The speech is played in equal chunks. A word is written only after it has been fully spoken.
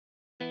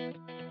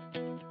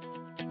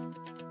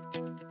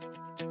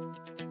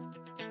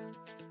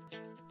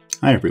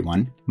Hi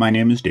everyone, my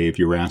name is Dave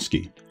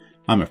Uraski.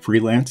 I'm a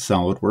freelance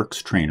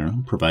SolidWorks trainer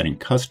providing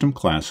custom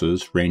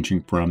classes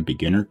ranging from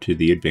beginner to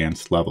the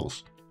advanced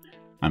levels.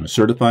 I'm a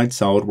certified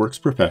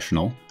SolidWorks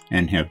professional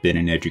and have been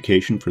in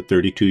education for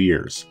 32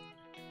 years.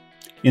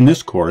 In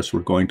this course,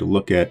 we're going to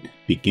look at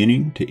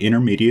beginning to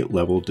intermediate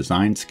level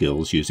design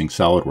skills using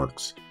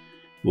SolidWorks.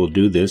 We'll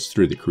do this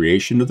through the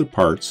creation of the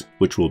parts,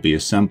 which will be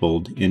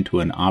assembled into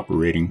an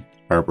operating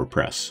Arbor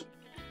press.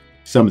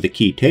 Some of the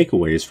key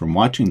takeaways from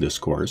watching this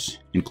course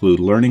include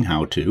learning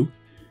how to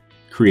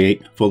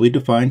create fully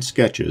defined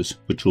sketches,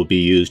 which will be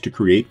used to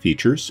create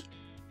features,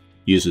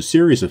 use a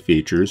series of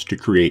features to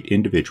create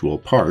individual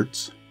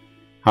parts,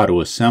 how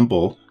to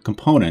assemble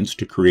components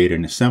to create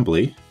an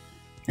assembly,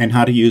 and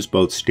how to use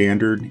both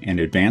standard and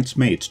advanced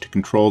mates to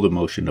control the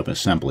motion of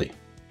assembly.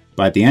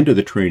 By the end of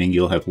the training,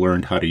 you'll have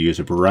learned how to use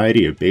a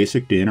variety of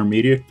basic to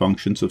intermediate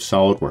functions of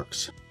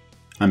SolidWorks.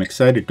 I'm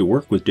excited to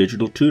work with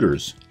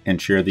Digital-Tutors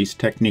and share these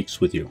techniques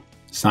with you.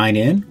 Sign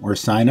in or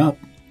sign up,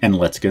 and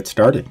let's get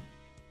started.